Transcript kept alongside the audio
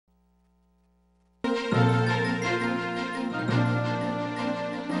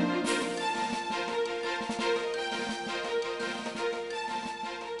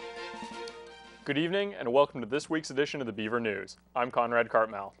Good evening and welcome to this week's edition of the Beaver News. I'm Conrad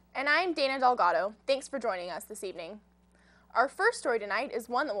Cartmell. And I'm Dana Delgado. Thanks for joining us this evening. Our first story tonight is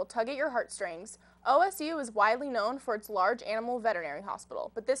one that will tug at your heartstrings. OSU is widely known for its large animal veterinary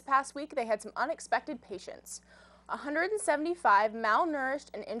hospital, but this past week they had some unexpected patients. 175 malnourished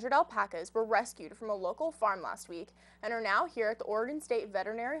and injured alpacas were rescued from a local farm last week and are now here at the Oregon State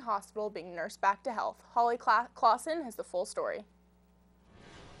Veterinary Hospital being nursed back to health. Holly Clausen has the full story.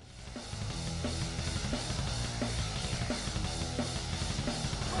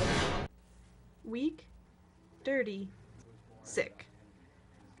 Weak, dirty, sick.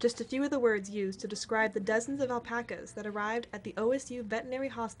 Just a few of the words used to describe the dozens of alpacas that arrived at the OSU Veterinary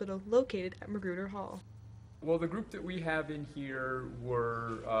Hospital located at Magruder Hall. Well, the group that we have in here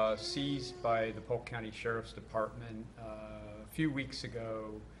were seized by the Polk County Sheriff's Department a few weeks ago,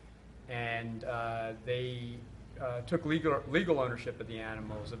 and they took legal ownership of the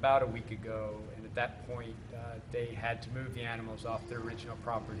animals about a week ago, and at that point they had to move the animals off their original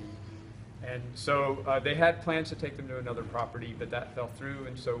property. And so they had plans to take them to another property, but that fell through,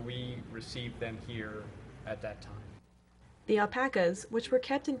 and so we received them here at that time. The alpacas, which were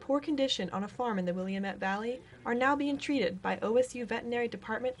kept in poor condition on a farm in the Willamette Valley, are now being treated by OSU Veterinary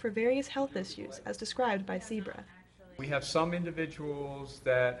Department for various health issues, as described by Zebra. We have some individuals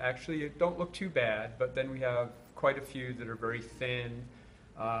that actually don't look too bad, but then we have quite a few that are very thin.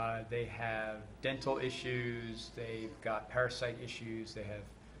 They have dental issues, they've got parasite issues, they have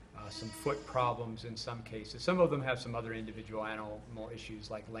some foot problems in some cases. Some of them have some other individual animal issues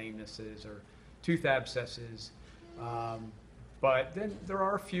like lamenesses or tooth abscesses. But then there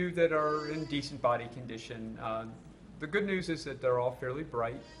are a few that are in decent body condition. The good news is that they're all fairly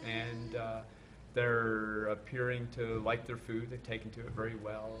bright and they're appearing to like their food. They've taken to it very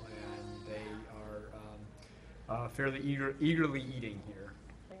well, and they are fairly eagerly eating here.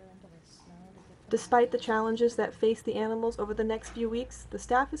 Despite the challenges that face the animals over the next few weeks, the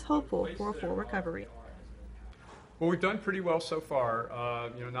staff is hopeful for a full recovery. Well, we've done pretty well so far.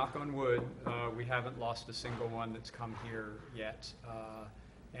 Knock on wood, we haven't lost a single one that's come here yet.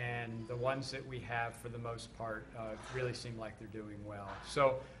 And the ones that we have, for the most part, really seem like they're doing well.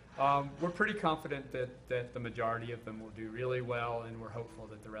 So we're pretty confident that the majority of them will do really well, and we're hopeful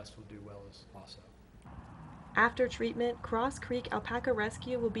that the rest will do well also. After treatment, Cross Creek Alpaca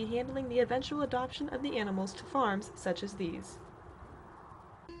Rescue will be handling the eventual adoption of the animals to farms such as these.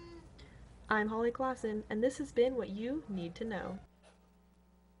 I'm Holly Clausen, and this has been What You Need to Know.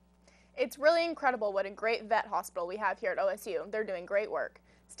 It's really incredible what a great vet hospital we have here at OSU. They're doing great work.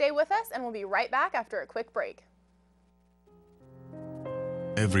 Stay with us, and we'll be right back after a quick break.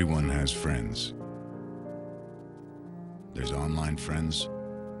 Everyone has friends. There's online friends,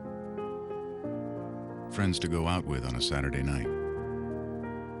 friends to go out with on a Saturday night,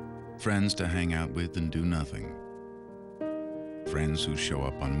 friends to hang out with and do nothing, friends who show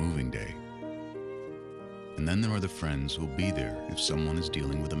up on moving day. And then there are the friends who'll be there if someone is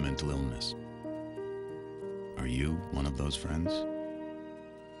dealing with a mental illness. Are you one of those friends?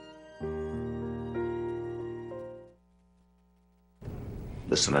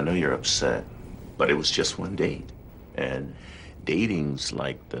 Listen, I know you're upset, but it was just one date. And dating's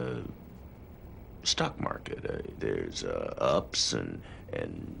like the stock market. There's ups and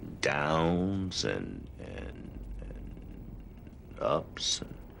downs and ups.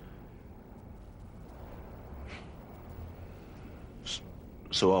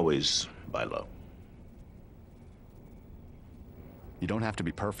 So always buy low. You don't have to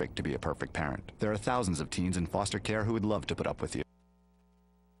be perfect to be a perfect parent. There are thousands of teens in foster care who would love to put up with you.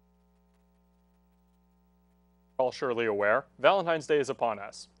 All surely aware, Valentine's Day is upon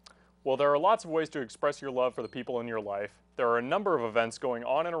us. While there are lots of ways to express your love for the people in your life, there are a number of events going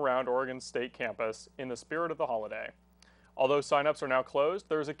on and around Oregon State campus in the spirit of the holiday. Although sign-ups are now closed,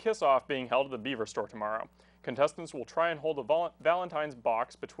 there is a kiss-off being held at the Beaver store tomorrow. Contestants will try and hold a Valentine's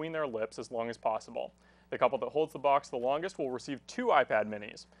box between their lips as long as possible. The couple that holds the box the longest will receive 2 iPad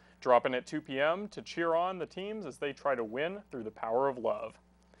minis. Drop in at 2 p.m. to cheer on the teams as they try to win through the power of love.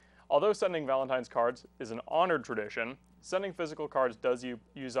 Although sending Valentine's cards is an honored tradition, sending physical cards does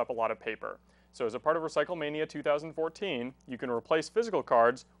use up a lot of paper. So as a part of Recyclemania 2014, you can replace physical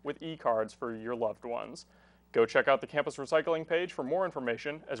cards with e-cards for your loved ones. Go check out the campus recycling page for more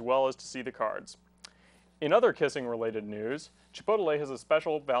information, as well as to see the cards. In other kissing-related news, Chipotle has a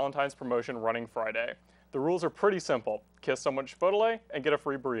special Valentine's promotion running Friday. The rules are pretty simple. Kiss someone at Chipotle and get a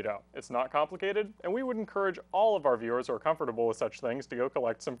free burrito. It's not complicated, and we would encourage all of our viewers who are comfortable with such things to go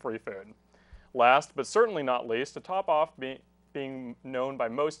collect some free food. Last, but certainly not least, to top off being known by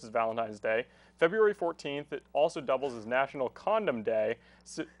most as Valentine's Day. February 14th, it also doubles as National Condom Day.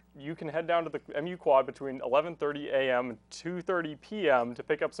 So you can head down to the MU Quad between 11:30 a.m. and 2:30 p.m. to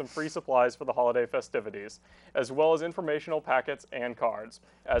pick up some free supplies for the holiday festivities, as well as informational packets and cards.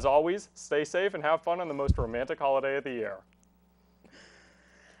 As always, stay safe and have fun on the most romantic holiday of the year.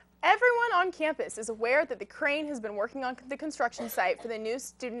 Everyone on campus is aware that the Crane has been working on the construction site for the new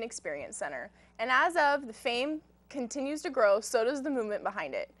Student Experience Center. And as of, the fame continues to grow, so does the movement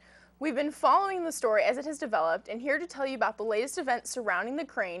behind it. We've been following the story as it has developed, and here to tell you about the latest events surrounding the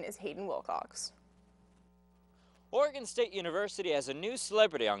Crane is Hayden Wilcox. Oregon State University has a new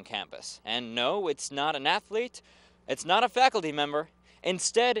celebrity on campus. And no, it's not an athlete, it's not a faculty member.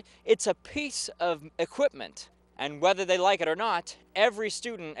 Instead, it's a piece of equipment. And whether they like it or not, every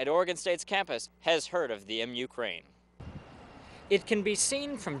student at Oregon State's campus has heard of the MU Crane. It can be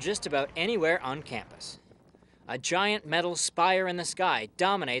seen from just about anywhere on campus. A giant metal spire in the sky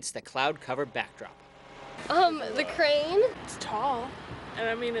dominates the cloud-covered backdrop. The crane? It's tall, and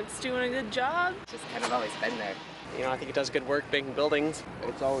I mean, it's doing a good job. It's just kind of always been there. You know, I think it does good work making buildings.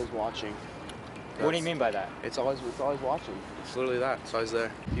 It's always watching. What do you mean by that? It's always watching. It's literally that. It's always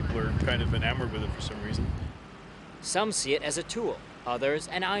there. People are kind of enamored with it for some reason. Some see it as a tool, others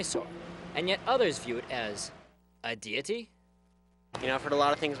an eyesore, and yet others view it as a deity. You know, I've heard a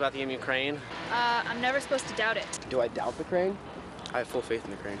lot of things about the MU Crane. I'm never supposed to doubt it. Do I doubt the crane? I have full faith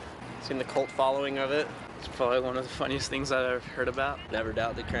in the crane. Seen the cult following of it. It's probably one of the funniest things I've ever heard about. Never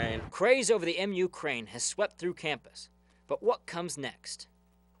doubt the crane. Craze over the MU Crane has swept through campus. But what comes next?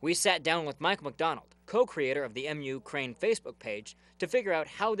 We sat down with Michael McDonald, co-creator of the MU Crane Facebook page, to figure out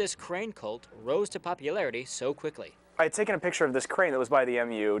how this crane cult rose to popularity so quickly. I had taken a picture of this crane that was by the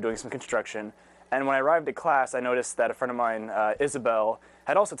MU doing some construction, and when I arrived at class, I noticed that a friend of mine, Isabel,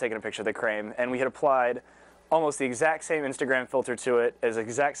 had also taken a picture of the crane, and we had applied almost the exact same Instagram filter to it, as the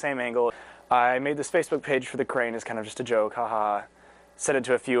exact same angle. I made this Facebook page for the crane as kind of just a joke, haha, sent it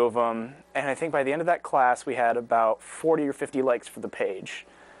to a few of them, and I think by the end of that class, we had about 40 or 50 likes for the page.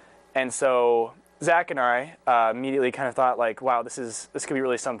 And so Zach and I immediately kind of thought, like, wow, this could be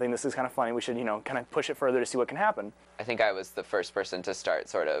really something. This is kind of funny. We should, kind of push it further to see what can happen. I think I was the first person to start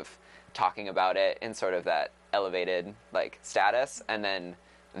sort of talking about it in sort of that elevated, like, status, and then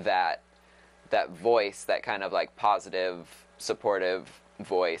that voice, that kind of, like, positive, supportive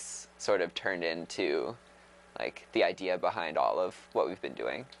voice sort of turned into, like, the idea behind all of what we've been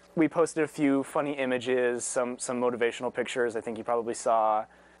doing. We posted a few funny images, some motivational pictures I think you probably saw.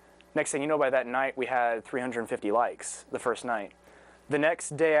 Next thing you know, by that night, we had 350 likes the first night. The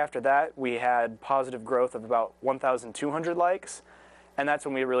next day after that, we had positive growth of about 1,200 likes, and that's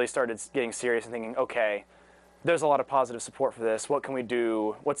when we really started getting serious and thinking, okay, there's a lot of positive support for this. What can we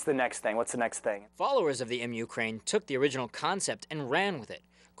do? What's the next thing? What's the next thing? Followers of the MU Crane took the original concept and ran with it,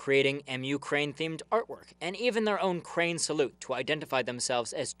 creating MU Crane-themed artwork and even their own crane salute to identify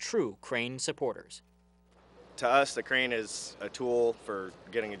themselves as true crane supporters. To us, the crane is a tool for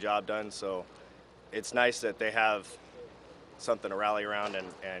getting a job done, so it's nice that they have something to rally around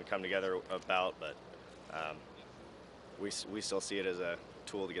and come together about, but we still see it as a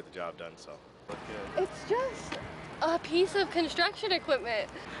tool to get the job done. So it's just a piece of construction equipment.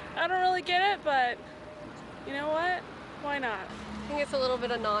 I don't really get it, but you know what? Why not? I think it's a little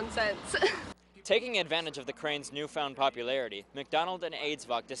bit of nonsense. Taking advantage of the crane's newfound popularity, McDonald and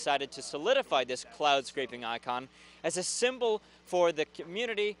Aidsvok decided to solidify this cloud-scraping icon as a symbol for the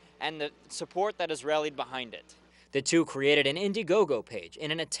community and the support that has rallied behind it. The two created an Indiegogo page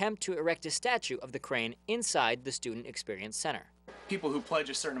in an attempt to erect a statue of the crane inside the Student Experience Center. People who pledge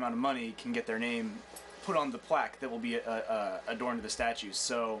a certain amount of money can get their name put on the plaque that will be adorned to the statue.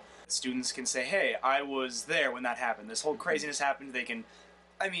 So students can say, hey, I was there when that happened. This whole craziness happened. They can,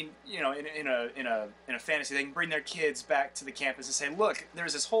 I mean, in a fantasy, they can bring their kids back to the campus and say, look,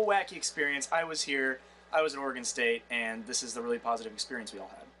 there's this whole wacky experience. I was here. I was at Oregon State, and this is the really positive experience we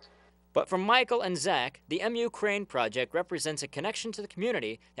all had. But for Michael and Zach, the MU Crane project represents a connection to the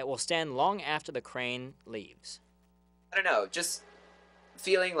community that will stand long after the crane leaves. I don't know, just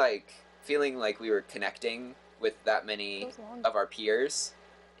feeling like we were connecting with that many of our peers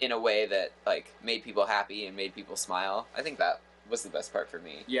in a way that, like, made people happy and made people smile. I think that was the best part for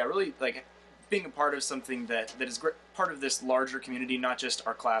me. Yeah, really, like, being a part of something that is part of this larger community, not just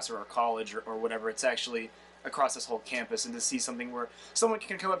our class or our college or whatever. It's actually across this whole campus, and to see something where someone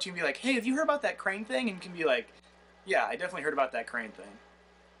can come up to you and be like, hey, have you heard about that crane thing? And can be like, yeah, I definitely heard about that crane thing.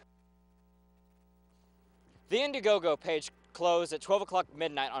 The Indiegogo page closed at 12 o'clock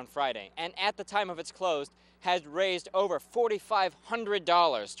midnight on Friday, and at the time of its close, had raised over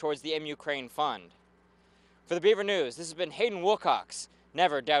 $4,500 towards the MU Crane Fund. For the Beaver News, this has been Hayden Wilcox,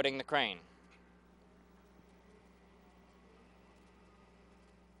 never doubting the crane.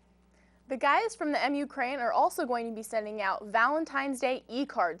 The guys from the MU Crane are also going to be sending out Valentine's Day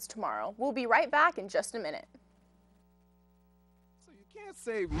e-cards tomorrow. We'll be right back in just a minute. So you can't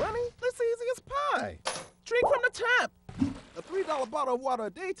save money? It's easy as pie. Drink from the tap. A $3 bottle of water a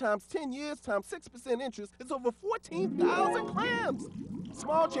day times 10 years times 6% interest is over 14,000 clams.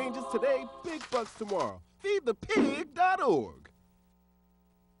 Small changes today, big bucks tomorrow. Feedthepig.org.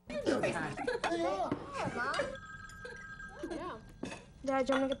 Dad,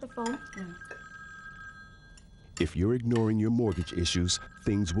 do you want to get the phone? If you're ignoring your mortgage issues,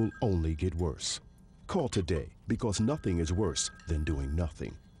 things will only get worse. Call today, because nothing is worse than doing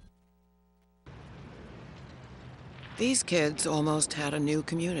nothing. These kids almost had a new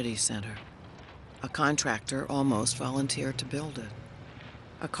community center. A contractor almost volunteered to build it.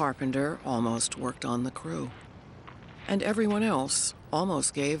 A carpenter almost worked on the crew. And everyone else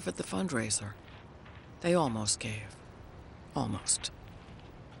almost gave at the fundraiser. They almost gave. Almost.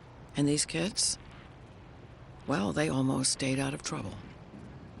 And these kids? Well, they almost stayed out of trouble.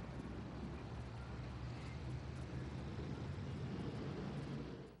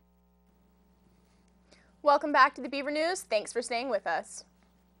 Welcome back to the Beaver News. Thanks for staying with us.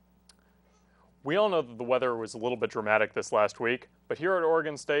 We all know that the weather was a little bit dramatic this last week, but here at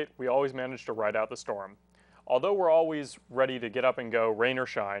Oregon State, we always manage to ride out the storm. Although we're always ready to get up and go, rain or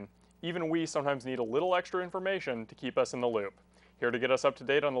shine, even we sometimes need a little extra information to keep us in the loop. Here to get us up to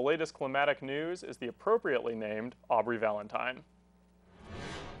date on the latest climatic news is the appropriately named Aubrey Valentine.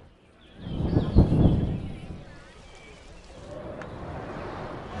 Hey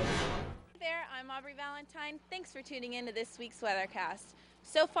there, I'm Aubrey Valentine. Thanks for tuning in to this week's weathercast.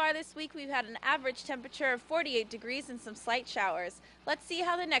 So far this week, we've had an average temperature of 48 degrees and some slight showers. Let's see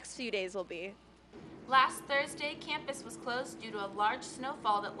how the next few days will be. Last Thursday, campus was closed due to a large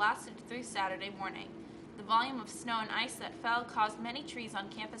snowfall that lasted through Saturday morning. The volume of snow and ice that fell caused many trees on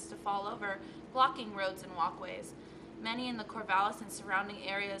campus to fall over, blocking roads and walkways. Many in the Corvallis and surrounding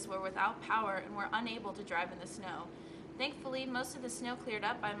areas were without power and were unable to drive in the snow. Thankfully, most of the snow cleared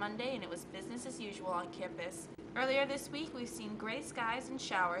up by Monday and it was business as usual on campus. Earlier this week, we've seen gray skies and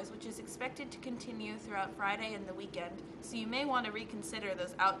showers, which is expected to continue throughout Friday and the weekend, so you may want to reconsider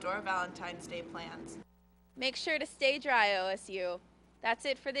those outdoor Valentine's Day plans. Make sure to stay dry, OSU. That's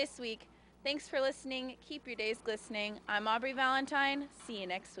it for this week. Thanks for listening. Keep your days glistening. I'm Aubrey Valentine. See you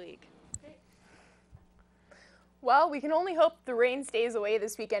next week. Well, we can only hope the rain stays away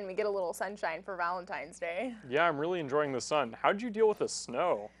this weekend. We get a little sunshine for Valentine's Day. Yeah, I'm really enjoying the sun. How'd you deal with the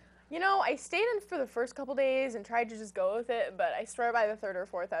snow? You know, I stayed in for the first couple days and tried to just go with it, but I swear by the third or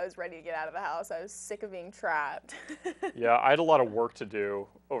fourth I was ready to get out of the house. I was sick of being trapped. Yeah, I had a lot of work to do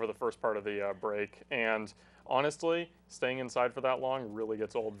over the first part of the break, and honestly, staying inside for that long really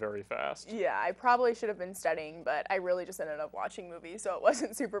gets old very fast. Yeah, I probably should have been studying, but I really just ended up watching movies, so it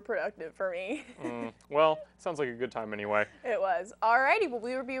wasn't super productive for me. Well, sounds like a good time anyway. It was. Alrighty, well,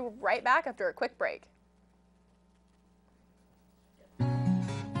 we will be right back after a quick break.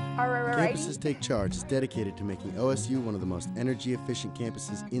 Campuses Take Charge is dedicated to making OSU one of the most energy-efficient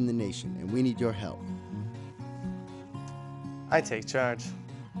campuses in the nation, and we need your help. I take charge.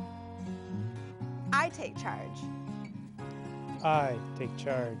 I take charge. I take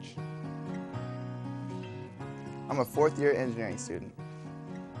charge. I'm a fourth-year engineering student.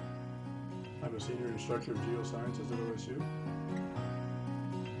 I'm a senior instructor of geosciences at OSU.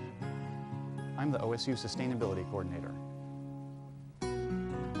 I'm the OSU Sustainability Coordinator.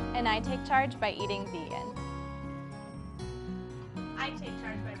 And I take charge by eating vegan. I take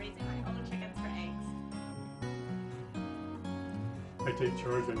charge by raising my own chickens for eggs. I take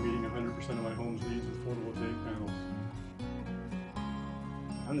charge by meeting 100% of my home's needs with photovoltaic panels.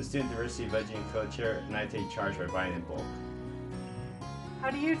 I'm the Student Diversity, Veggie, and Co-Chair, and I take charge by buying in bulk.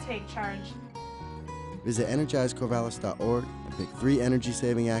 How do you take charge? Visit energizecorvallis.org and pick 3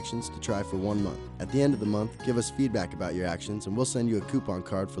 energy-saving actions to try for 1 month. At the end of the month, give us feedback about your actions, and we'll send you a coupon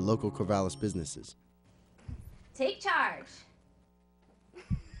card for local Corvallis businesses. Take charge.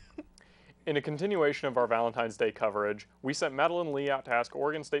 In a continuation of our Valentine's Day coverage, we sent Madeline Lee out to ask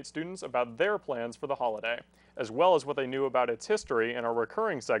Oregon State students about their plans for the holiday, as well as what they knew about its history in our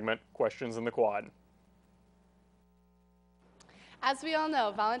recurring segment, Questions in the Quad. As we all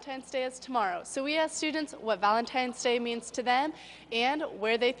know, Valentine's Day is tomorrow, so we asked students what Valentine's Day means to them and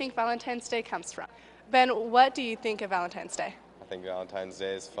where they think Valentine's Day comes from. Ben, what do you think of Valentine's Day? I think Valentine's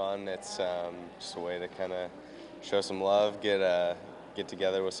Day is fun. It's just a way to kind of show some love, get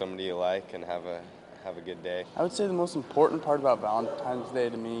together with somebody you like, and have a good day. I would say the most important part about Valentine's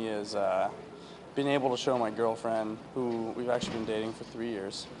Day to me is being able to show my girlfriend, who we've actually been dating for 3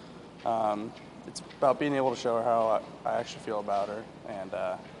 years, it's about being able to show her how I actually feel about her. And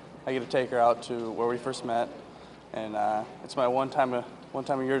I get to take her out to where we first met, and it's my one time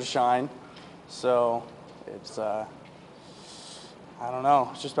a year to shine. So it's, I don't know,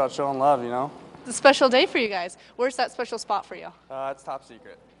 it's just about showing love, you know? It's a special day for you guys. Where's that special spot for you? It's top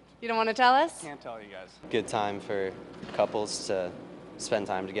secret. You don't want to tell us? Can't tell you guys. Good time for couples to spend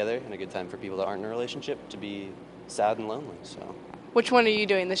time together, and a good time for people that aren't in a relationship to be sad and lonely. So Which one are you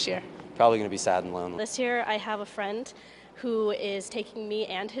doing this year? probably going to be sad and lonely. This year I have a friend who is taking me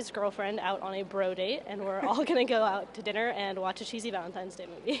and his girlfriend out on a bro date, and we're all going to go out to dinner and watch a cheesy Valentine's Day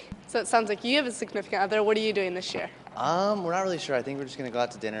movie. So it sounds like you have a significant other. What are you doing this year? We're not really sure. I think we're just gonna go out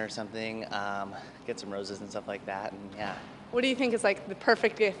to dinner or something, get some roses and stuff like that, and yeah. What do you think is like the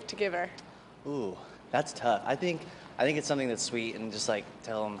perfect gift to give her? Ooh, that's tough. I think it's something that's sweet, and just like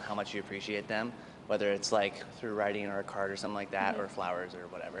tell them how much you appreciate them, whether it's like through writing or a card or something like that, or flowers or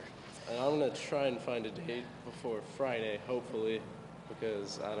whatever. And I'm gonna try and find a date before Friday, hopefully,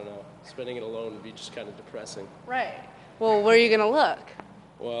 because I don't know, spending it alone would be just kind of depressing. Right. Well, where are you gonna look?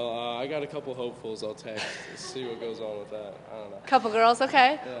 Well, I got a couple hopefuls I'll text to see what goes on with that. I don't know. Couple girls,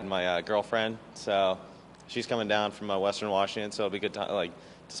 okay. Yeah. My girlfriend, so she's coming down from Western Washington, so it'll be good time,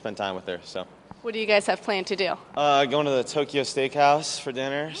 to spend time with her. So. What do you guys have planned to do? Going to the Tokyo Steakhouse for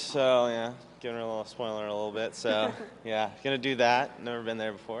dinner. So yeah, giving her a little spoiler a little bit. So yeah, gonna do that. Never been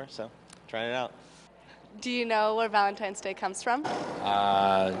there before, so trying it out. Do you know where Valentine's Day comes from?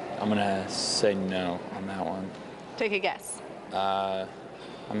 I'm gonna say no on that one. Take a guess.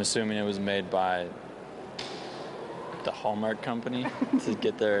 I'm assuming it was made by the Hallmark Company to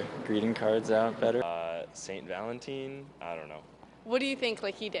get their greeting cards out better. Saint Valentine? I don't know. What do you think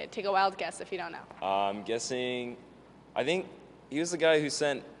like he did? Take a wild guess if you don't know. I'm guessing, I think he was the guy who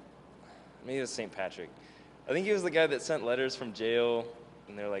sent, maybe it was St. Patrick. I think he was the guy that sent letters from jail,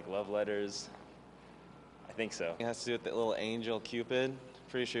 and they're like love letters. I think so. It has to do with the little angel Cupid.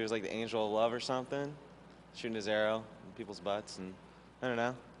 Pretty sure he was like the angel of love or something. Shooting his arrow in people's butts and, I don't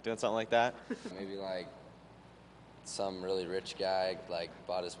know, doing something like that. Maybe like some really rich guy like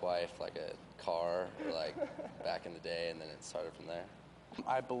bought his wife like a car or like back in the day, and then it started from there.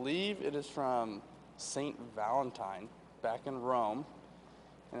 I believe it is from Saint Valentine back in Rome,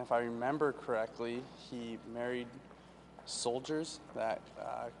 and if I remember correctly, he married soldiers that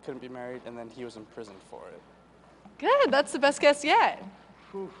couldn't be married, and then he was imprisoned for it. Good, that's the best guess yet.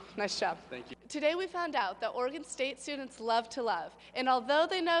 Whew, nice job. Thank you. Today we found out that Oregon State students love to love, and although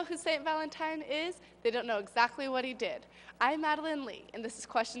they know who St. Valentine is, they don't know exactly what he did. I'm Madeline Lee, and this is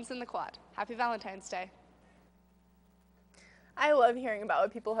Questions in the Quad. Happy Valentine's Day. I love hearing about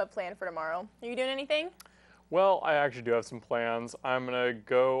what people have planned for tomorrow. Are you doing anything? Well, I actually do have some plans. I'm going to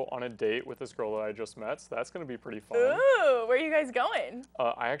go on a date with this girl that I just met, so that's going to be pretty fun. Ooh, where are you guys going?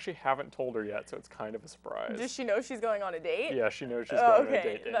 I actually haven't told her yet, so it's kind of a surprise. Does she know she's going on a date? Yeah, she knows she's going on a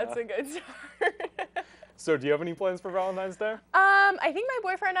date. Okay, that's a good start. So do you have any plans for Valentine's Day? I think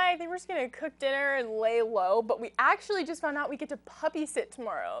my boyfriend and I think we're just going to cook dinner and lay low, but we actually just found out we get to puppy sit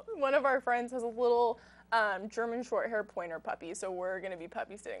tomorrow. One of our friends has a little German short hair pointer puppy, so we're going to be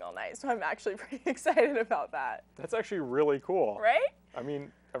puppy sitting all night, so I'm actually pretty excited about that. That's actually really cool. Right? I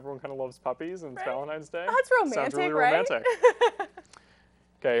mean, everyone kind of loves puppies, and it's Valentine's Day. That's romantic, Sounds really right? romantic.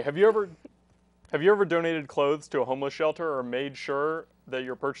 Okay, have you ever donated clothes to a homeless shelter or made sure that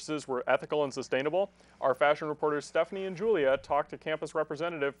your purchases were ethical and sustainable? Our fashion reporters Stephanie and Julia talked to campus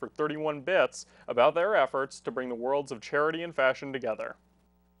representative for 31 Bits about their efforts to bring the worlds of charity and fashion together.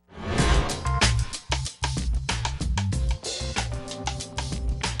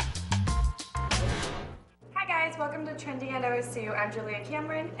 Hi guys, welcome to Trending at OSU. I'm Julia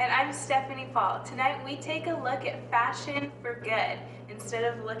Cameron. And I'm Stephanie Fall. Tonight we take a look at fashion for good. Instead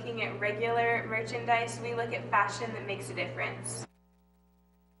of looking at regular merchandise, we look at fashion that makes a difference.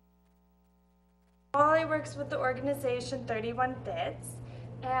 Molly works with the organization 31 Bits.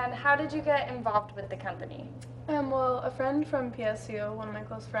 And how did you get involved with the company? Well, a friend from PSU, one of my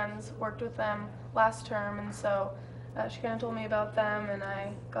close friends, worked with them last term, and so she kind of told me about them, and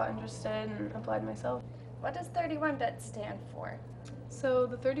I got interested and applied myself. What does 31 Bits stand for? So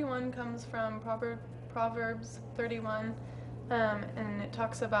the 31 comes from Proverbs 31, and it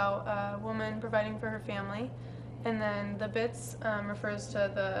talks about a woman providing for her family. And then the bits refers to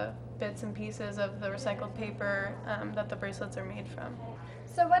the bits and pieces of the recycled paper that the bracelets are made from.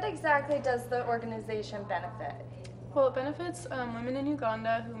 So what exactly does the organization benefit? Well, it benefits women in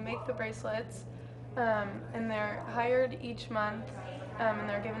Uganda who make the bracelets, and they're hired each month, and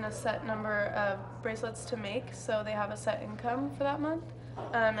they're given a set number of bracelets to make, so they have a set income for that month.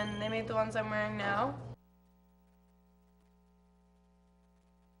 and they made the ones I'm wearing now.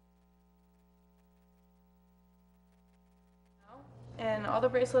 And all the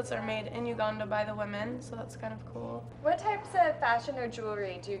bracelets are made in Uganda by the women, so that's kind of cool. What types of fashion or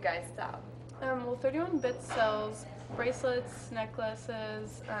jewelry do you guys sell? Well, 31 Bits sells bracelets,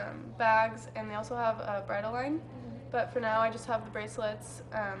 necklaces, bags, and they also have a bridal line. But for now, I just have the bracelets,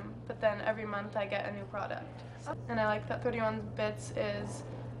 but then every month I get a new product. And I like that 31 Bits is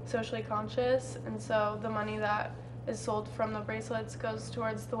socially conscious, and so the money that is sold from the bracelets goes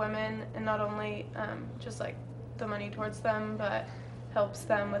towards the women, and not only just like the money towards them, but helps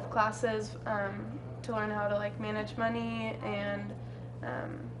them with classes to learn how to like manage money and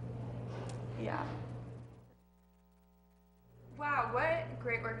yeah. Wow, what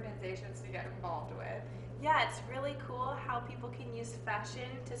great organizations to get involved with. Yeah, it's really cool how people can use fashion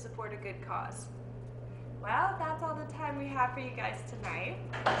to support a good cause. Well, that's all the time we have for you guys tonight.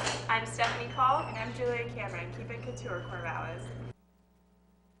 I'm Stephanie Paul. And I'm Julia Cameron. Keep it couture, Corvallis.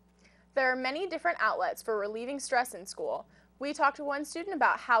 There are many different outlets for relieving stress in school. We talked to one student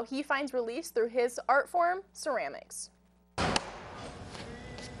about how he finds release through his art form, ceramics.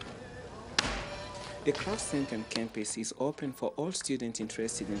 The craft center on campus is open for all students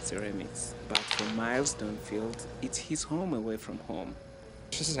interested in ceramics, but for Miles Dunfield, it's his home away from home.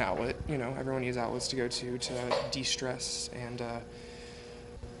 It's just an outlet, you know, everyone needs outlets to go to de-stress and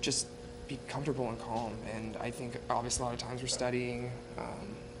just be comfortable and calm. And I think obviously a lot of times we're studying,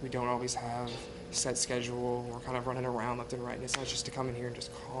 we don't always have a set schedule, we're kind of running around left and right, and it's nice just to come in here and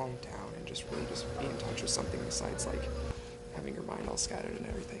just calm down and just really just be in touch with something besides like having your mind all scattered and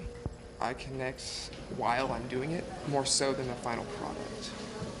everything. I connect while I'm doing it, more so than the final product.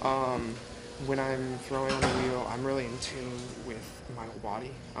 When I'm throwing on the wheel, I'm really in tune with my whole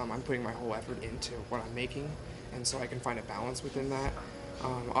body. I'm putting my whole effort into what I'm making, and so I can find a balance within that.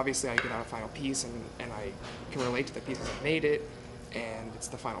 Obviously, I get out a final piece, and I can relate to the pieces that made it, and it's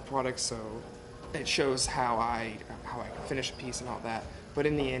the final product, so it shows how I can finish a piece and all that. But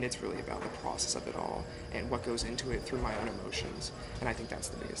in the end, it's really about the process of it all and what goes into it through my own emotions, and I think that's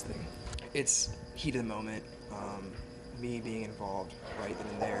the biggest thing. It's heat of the moment, me being involved right then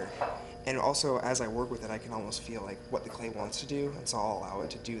and there. And also, as I work with it, I can almost feel like what the clay wants to do, and so I'll allow it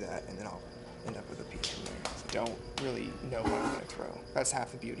to do that, and then I'll end up with a piece in there. So I don't really know what I'm going to throw. That's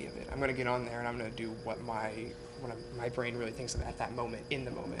half the beauty of it. I'm going to get on there, and I'm going to do what my brain really thinks of at that moment, in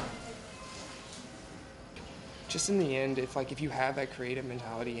the moment. Just in the end, if you have that creative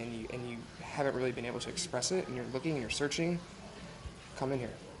mentality and you haven't really been able to express it, and you're looking and you're searching, come in here,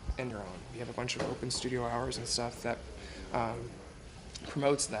 end your own. We have a bunch of open studio hours and stuff that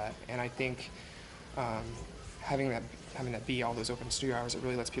promotes that, and I think having that be all those open studio hours, it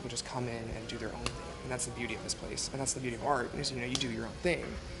really lets people just come in and do their own thing, and that's the beauty of this place, and that's the beauty of art. Is, you do your own thing,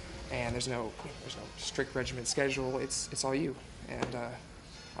 and there's no strict regiment schedule. It's all you, and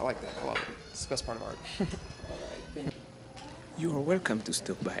I like that. I love it. It's the best part of art. You are welcome to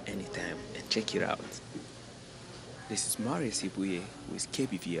stop by anytime and check it out. This is Marius Ibuye with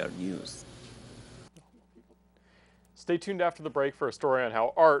KBVR News. Stay tuned after the break for a story on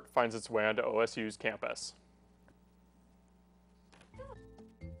how art finds its way onto OSU's campus.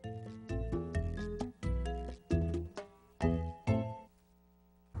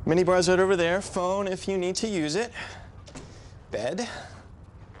 Mini bar's right over there. Phone if you need to use it. Bed.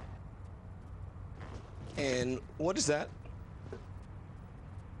 And what is that?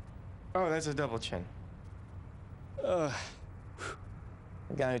 Oh, that's a double chin. The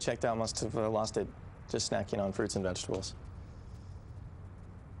guy who checked out must have lost it just snacking on fruits and vegetables.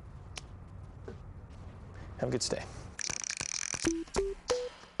 Have a good stay.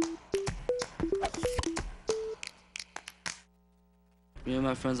 Me and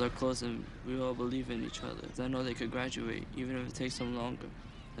my friends are close and we all believe in each other. I know they could graduate, even if it takes them longer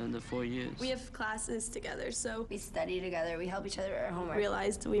than the 4 years. We have classes together, so we study together, we help each other with our homework.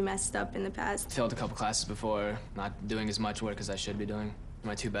 Realized we messed up in the past. Failed a couple classes before, not doing as much work as I should be doing.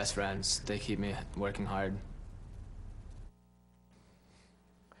 My two best friends, they keep me working hard.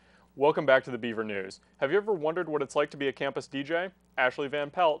 Welcome back to the Beaver News. Have you ever wondered what it's like to be a campus DJ? Ashley Van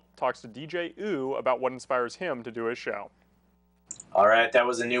Pelt talks to DJ Ooh about what inspires him to do his show. All right, that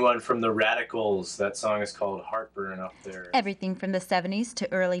was a new one from the Radicals. That song is called Heartburn up there. Everything from the 70s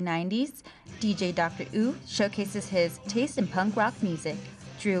to early 90s, DJ Dr. Ooh showcases his taste in punk rock music.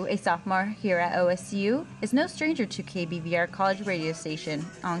 Drew, a sophomore here at OSU, is no stranger to KBVR college radio station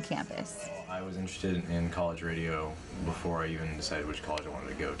on campus. I was interested in college radio before I even decided which college I wanted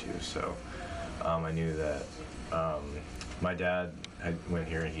to go to, so I knew that my dad went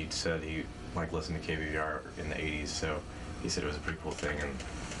here and he said he liked listening to KBVR in the 80s, so he said it was a pretty cool thing, and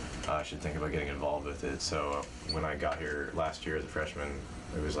I should think about getting involved with it. So when I got here last year as a freshman,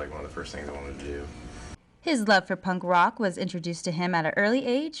 it was like one of the first things I wanted to do. His love for punk rock was introduced to him at an early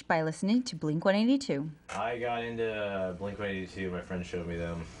age by listening to Blink-182. I got into Blink-182. My friend showed me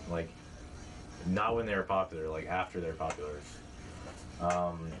them, like, not when they were popular, like after they're popular.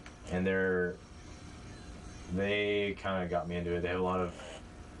 And they kind of got me into it. They have a lot of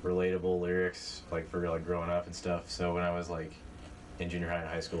relatable lyrics, like for like growing up and stuff. So when I was like in junior high and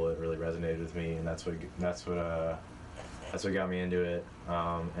high school, it really resonated with me, and that's what got me into it.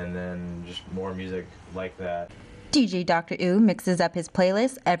 And then just more music like that. DJ Dr. Ooh mixes up his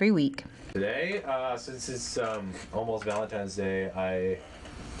playlist every week. Today, since it's almost Valentine's Day, I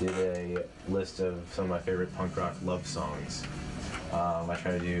did a list of some of my favorite punk rock love songs. I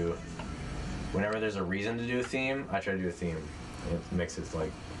try to do, whenever there's a reason to do a theme, I try to do a theme. It makes it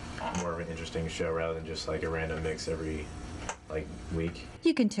like more of an interesting show rather than just like a random mix every like week.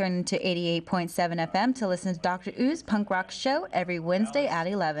 You can turn into 88.7 FM to listen to Dr. Oo's punk rock show every Wednesday at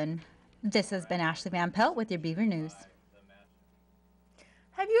 11. This has been Ashley Van Pelt with your Beaver News.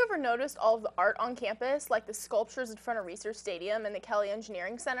 Have you ever noticed all of the art on campus, like the sculptures in front of Research Stadium and the Kelly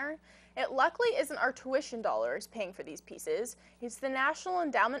Engineering Center? It luckily isn't our tuition dollars paying for these pieces, it's the National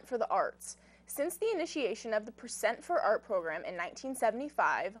Endowment for the Arts. Since the initiation of the Percent for Art program in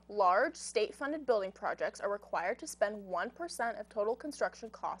 1975, large state-funded building projects are required to spend 1% of total construction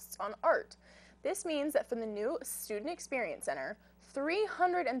costs on art. This means that for the new Student Experience Center,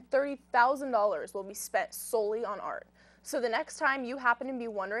 $330,000 will be spent solely on art. So the next time you happen to be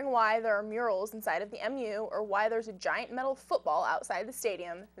wondering why there are murals inside of the MU or why there's a giant metal football outside the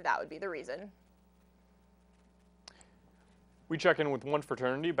stadium, that would be the reason. We check in with one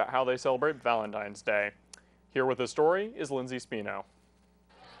fraternity about how they celebrate Valentine's Day. Here with the story is Lindsay Spino.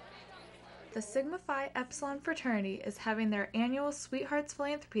 The Sigma Phi Epsilon fraternity is having their annual Sweethearts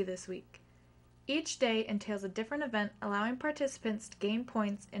Philanthropy this week. Each day entails a different event, allowing participants to gain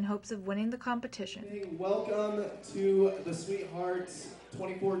points in hopes of winning the competition. Welcome to the Sweethearts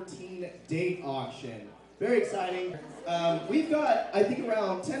 2014 date auction. Very exciting. We've got, I think,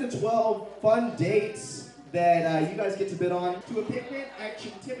 around 10 to 12 fun dates that you guys get to bid on. To a picnic at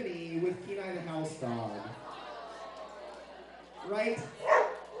Chintimony with Kenai the House Dog. Right?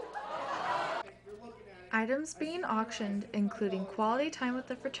 Items being auctioned including quality time with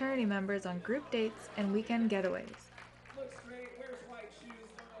the fraternity members on group dates and weekend getaways. Looks great. Wears white shoes.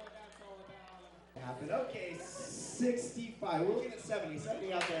 Don't know what that's all about. Okay, 65. We're looking at 70.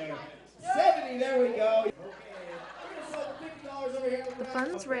 70 out there. 70, there we go. Okay. The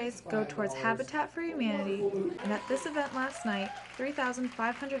funds raised go towards Habitat for Humanity, and at this event last night,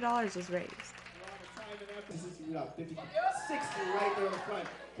 $3,500 was raised.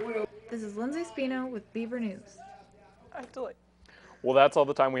 This is Lindsay Spino with Beaver News. Well, that's all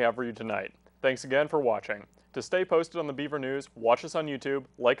the time we have for you tonight. Thanks again for watching. To stay posted on the Beaver News, watch us on YouTube,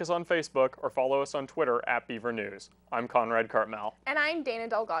 like us on Facebook, or follow us on Twitter at Beaver News. I'm Conrad Cartmell. And I'm Dana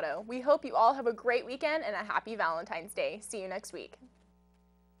Delgado. We hope you all have a great weekend and a happy Valentine's Day. See you next week.